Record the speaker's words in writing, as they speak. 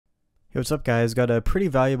Hey, what's up guys? Got a pretty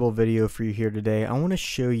valuable video for you here today. I want to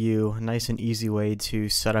show you a nice and easy way to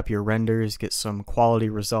set up your renders, get some quality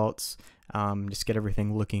results, just get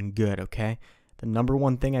everything looking good, okay? The number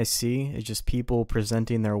one thing I see is just people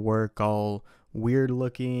presenting their work all weird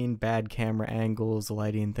looking, bad camera angles,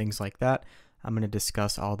 lighting, things like that. I'm going to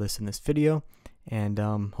discuss all this in this video, and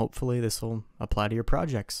hopefully this will apply to your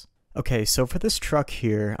projects. Okay, so for this truck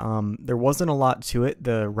here, there wasn't a lot to it.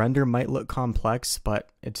 The render might look complex, but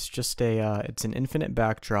it's just it's an infinite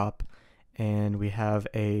backdrop, and we have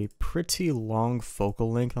a pretty long focal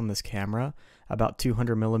length on this camera, about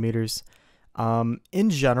 200 millimeters. In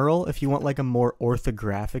general, if you want like a more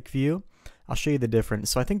orthographic view, I'll show you the difference.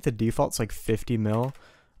 So I think the default's like 50 mil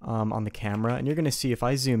on the camera, and you're gonna see if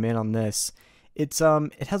I zoom in on this, it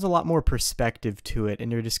has a lot more perspective to it, and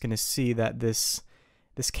you're just gonna see that this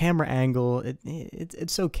camera angle,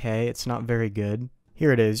 it's okay, it's not very good.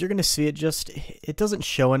 Here it is. You're gonna see it doesn't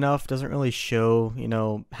show enough, doesn't really show, you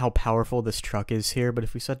know, how powerful this truck is here. But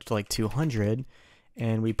if we set it to like 200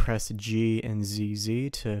 and we press G and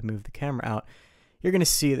ZZ to move the camera out, you're gonna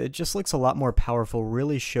see that it just looks a lot more powerful,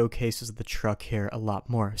 really showcases the truck here a lot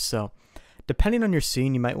more. So depending on your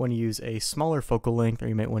scene, you might want to use a smaller focal length, or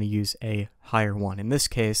you might want to use a higher one. In this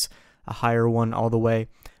case, a higher one all the way.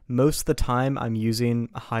 Most of the time I'm using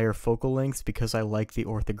a higher focal length because I like the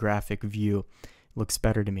orthographic view. It looks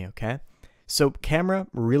better to me, okay? So camera,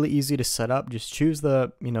 really easy to set up. Just choose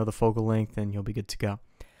the focal length and you'll be good to go.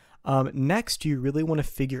 Next, you really want to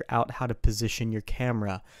figure out how to position your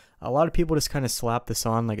camera. A lot of people just kind of slap this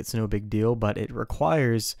on like it's no big deal, but it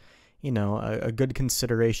requires, you know, a good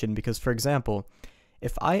consideration, because for example,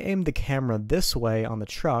 if I aim the camera this way on the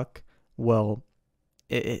truck, well,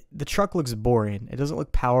 the truck looks boring. It doesn't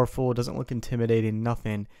look powerful. It doesn't look intimidating,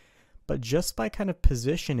 nothing. But just by kind of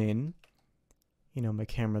positioning, you know, my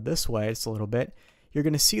camera this way, just a little bit, you're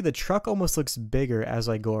going to see the truck almost looks bigger as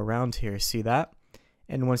I go around here. See that?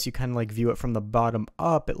 And once you kind of like view it from the bottom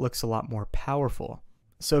up, it looks a lot more powerful.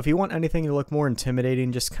 So if you want anything to look more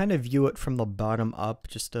intimidating, just kind of view it from the bottom up.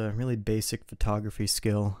 Just a really basic photography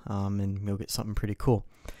skill, and you'll get something pretty cool.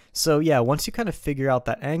 So yeah, once you kind of figure out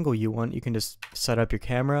that angle you want, you can just set up your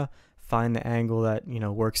camera, find the angle that, you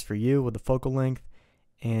know, works for you with the focal length,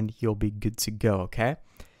 and you'll be good to go, okay?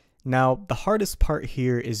 Now, the hardest part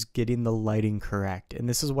here is getting the lighting correct, and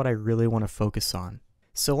this is what I really want to focus on.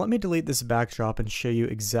 So let me delete this backdrop and show you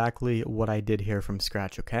exactly what I did here from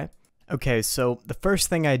scratch, okay? Okay, so the first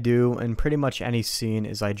thing I do in pretty much any scene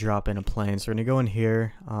is I drop in a plane. So we're going to go in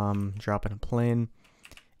here, drop in a plane,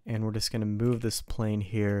 and we're just going to move this plane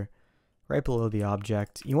here right below the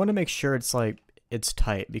object. You want to make sure it's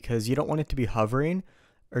tight, because you don't want it to be hovering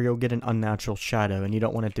or you'll get an unnatural shadow, and you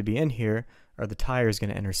don't want it to be in here or the tire is going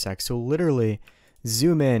to intersect. So literally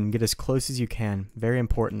zoom in, get as close as you can. Very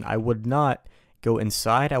important. I would not go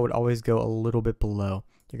inside. I would always go a little bit below.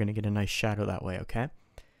 You're going to get a nice shadow that way, okay?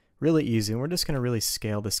 Really easy. And we're just going to really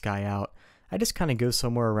scale this guy out. I just kind of go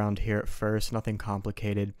somewhere around here at first, nothing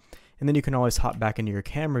complicated. And then you can always hop back into your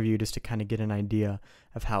camera view just to kind of get an idea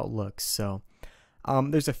of how it looks. So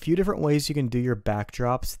there's a few different ways you can do your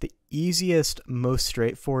backdrops. The easiest, most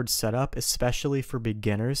straightforward setup, especially for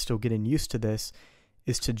beginners still getting used to this,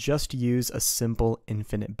 is to just use a simple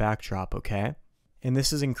infinite backdrop, okay? And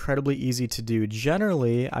this is incredibly easy to do.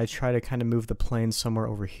 Generally, I try to kind of move the plane somewhere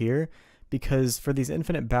over here, because for these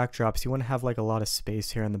infinite backdrops, you want to have like a lot of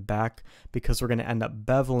space here in the back, because we're going to end up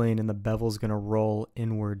beveling, and the bevel is going to roll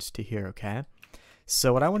inwards to here, okay?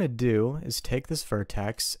 So what I want to do is take this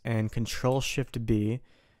vertex and Control-Shift-B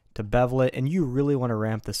to bevel it, and you really want to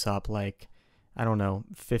ramp this up like, I don't know,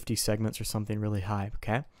 50 segments or something really high,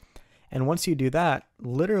 okay? And once you do that,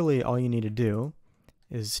 literally all you need to do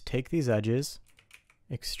is take these edges,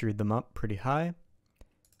 extrude them up pretty high,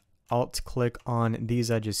 Alt-click on these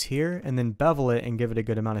edges here, and then bevel it and give it a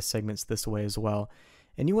good amount of segments this way as well.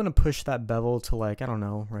 And you want to push that bevel to like, I don't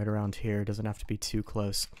know, right around here. It doesn't have to be too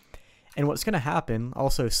close. And what's going to happen,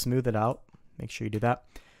 also smooth it out. Make sure you do that.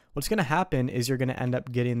 What's going to happen is you're going to end up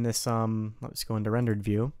getting this, let's go into rendered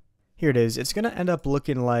view. Here it is. It's going to end up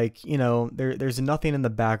looking like, you know, there's nothing in the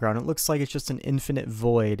background. It looks like it's just an infinite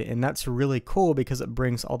void. And that's really cool because it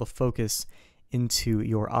brings all the focus into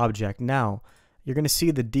your object. Now, you're going to see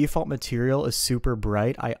the default material is super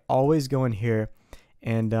bright. I always go in here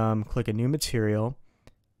and click a new material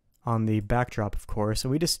on the backdrop, of course, and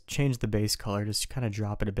we just change the base color, just kind of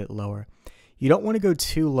drop it a bit lower. You don't want to go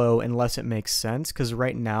too low unless it makes sense, because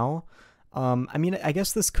right now, I mean, I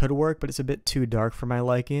guess this could work, but it's a bit too dark for my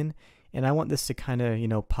liking, and I want this to kind of, you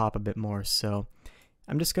know, pop a bit more. So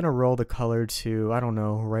I'm just going to roll the color to, I don't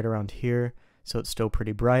know, right around here, so it's still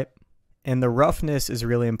pretty bright. And the roughness is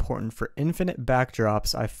really important for infinite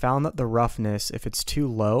backdrops. I found that the roughness, if it's too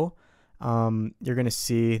low, you're going to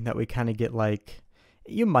see that we kind of get like,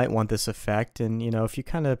 you might want this effect. And, you know, if you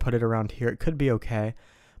kind of put it around here, it could be okay.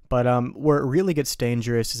 But where it really gets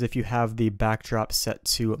dangerous is if you have the backdrop set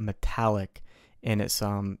to metallic and it's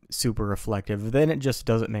super reflective. Then it just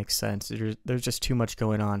doesn't make sense. There's just too much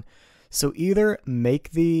going on. So either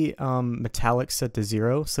make the metallic set to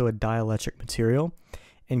 0, so a dielectric material,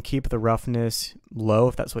 and keep the roughness low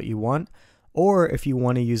if that's what you want. Or if you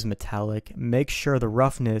want to use metallic, make sure the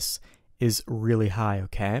roughness is really high,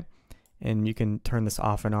 okay? And you can turn this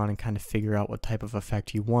off and on and kind of figure out what type of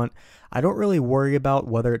effect you want. I don't really worry about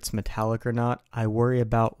whether it's metallic or not. I worry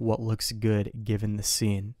about what looks good given the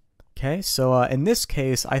scene. Okay, so in this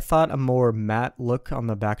case, I thought a more matte look on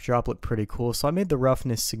the backdrop looked pretty cool, so I made the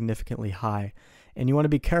roughness significantly high. And you want to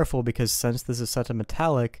be careful because since this is set to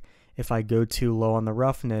metallic, if I go too low on the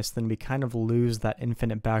roughness, then we kind of lose that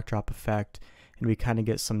infinite backdrop effect and we kind of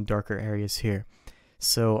get some darker areas here.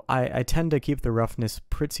 So I tend to keep the roughness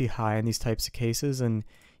pretty high in these types of cases, and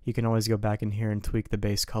you can always go back in here and tweak the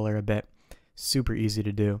base color a bit. Super easy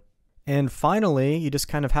to do. And finally, you just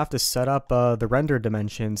kind of have to set up the render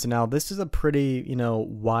dimensions. Now this is a pretty,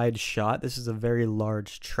 wide shot. This is a very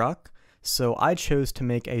large truck. So I chose to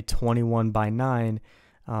make a 21:9,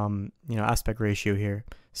 aspect ratio here.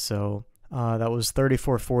 So that was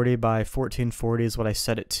 3440 by 1440 is what I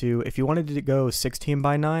set it to. If you wanted to go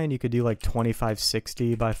 16:9, you could do like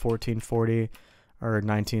 2560 by 1440 or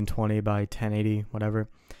 1920 by 1080, whatever.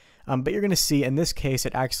 But you're going to see in this case,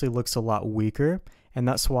 it actually looks a lot weaker. And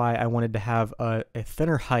that's why I wanted to have a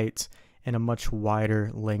thinner height and a much wider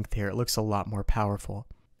length here. It looks a lot more powerful.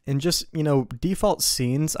 And just, default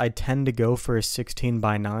scenes, I tend to go for a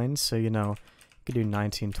 16:9. So, you could do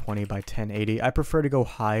 1920 by 1080. I prefer to go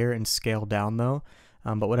higher and scale down though,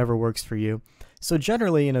 but whatever works for you. So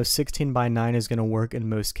generally, 16:9 is going to work in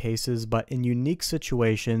most cases, but in unique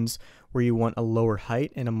situations where you want a lower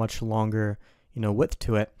height and a much longer, width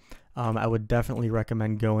to it, I would definitely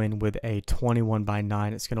recommend going with a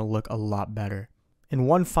 21:9. It's going to look a lot better. And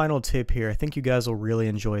one final tip here, I think you guys will really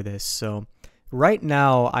enjoy this. So right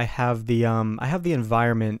now I have the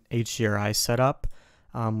environment HDRI set up,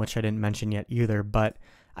 which I didn't mention yet either, but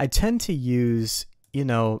I tend to use,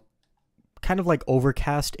 kind of like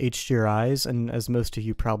overcast HDRIs, and as most of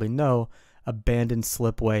you probably know, Abandoned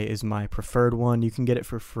Slipway is my preferred one. You can get it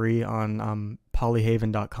for free on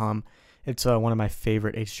polyhaven.com. It's one of my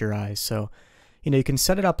favorite HDRIs. So, you can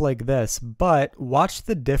set it up like this, but watch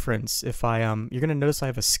the difference. If you're going to notice I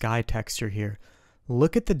have a sky texture here.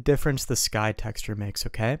 Look at the difference the sky texture makes,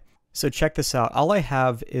 okay? So check this out. All I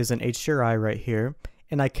have is an HDRI right here,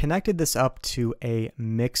 and I connected this up to a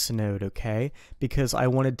mix node, okay? Because I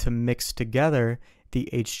wanted to mix together the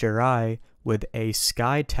HDRI with a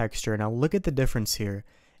sky texture. Now look at the difference here.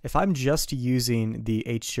 If I'm just using the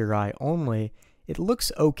HDRI only, it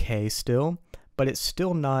looks okay still, but it's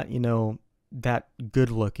still not, that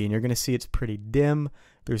good looking. You're going to see it's pretty dim.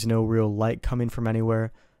 There's no real light coming from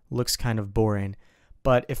anywhere. Looks kind of boring.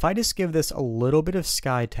 But if I just give this a little bit of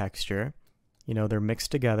sky texture, they're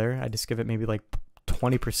mixed together. I just give it maybe like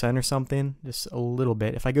 20% or something, just a little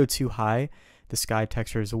bit. If I go too high, the sky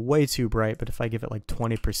texture is way too bright, but if I give it like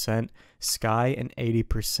 20% sky and 80%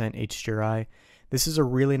 HDRI, this is a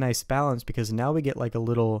really nice balance because now we get like a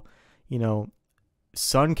little,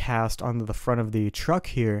 sun cast onto the front of the truck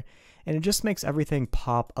here, and it just makes everything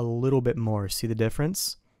pop a little bit more. See the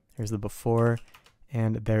difference? There's the before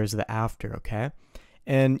and there's the after, okay?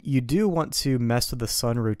 And you do want to mess with the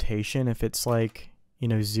sun rotation. If it's like,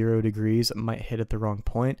 0 degrees, it might hit at the wrong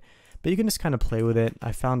point, but you can just kind of play with it.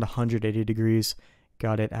 I found 180 degrees,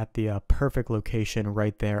 got it at the perfect location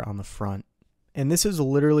right there on the front. And this is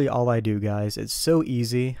literally all I do, guys. It's so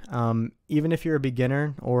easy. Even if you're a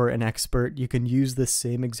beginner or an expert, you can use this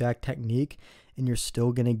same exact technique and you're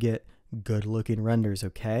still going to get good looking renders,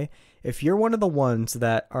 okay? If you're one of the ones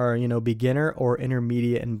that are, beginner or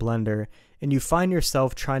intermediate in Blender and you find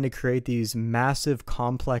yourself trying to create these massive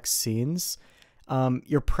complex scenes,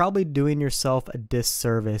 you're probably doing yourself a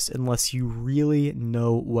disservice unless you really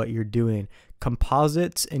know what you're doing.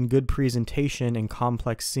 Composites and good presentation and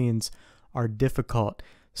complex scenes are difficult.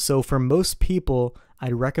 So for most people,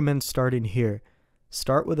 I'd recommend starting here.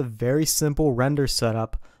 Start with a very simple render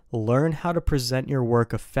setup. Learn how to present your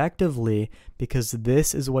work effectively because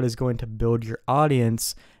this is what is going to build your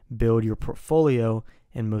audience, build your portfolio,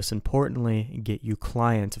 and most importantly, get you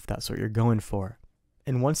clients if that's what you're going for.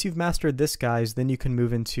 And once you've mastered this, guys, then you can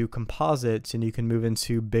move into composites and you can move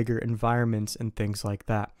into bigger environments and things like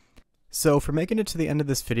that. So for making it to the end of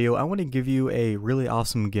this video, I want to give you a really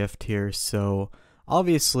awesome gift here. So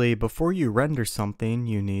obviously, before you render something,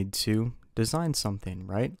 you need to design something,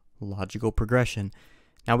 right? Logical progression.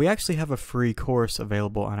 Now we actually have a free course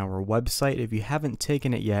available on our website. If you haven't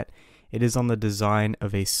taken it yet, it is on the design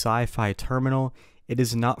of a sci-fi terminal. It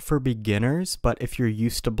is not for beginners, but if you're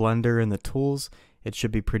used to Blender and the tools, it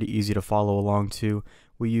should be pretty easy to follow along to.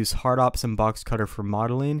 We use HardOps and Box Cutter for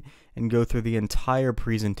modeling and go through the entire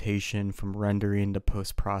presentation from rendering to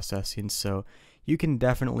post-processing. So you can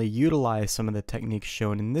definitely utilize some of the techniques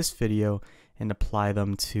shown in this video and apply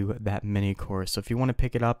them to that mini course. So if you want to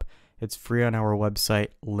pick it up, it's free on our website,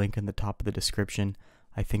 link in the top of the description.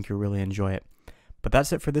 I think you'll really enjoy it. But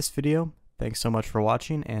that's it for this video. Thanks so much for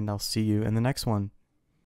watching, and I'll see you in the next one.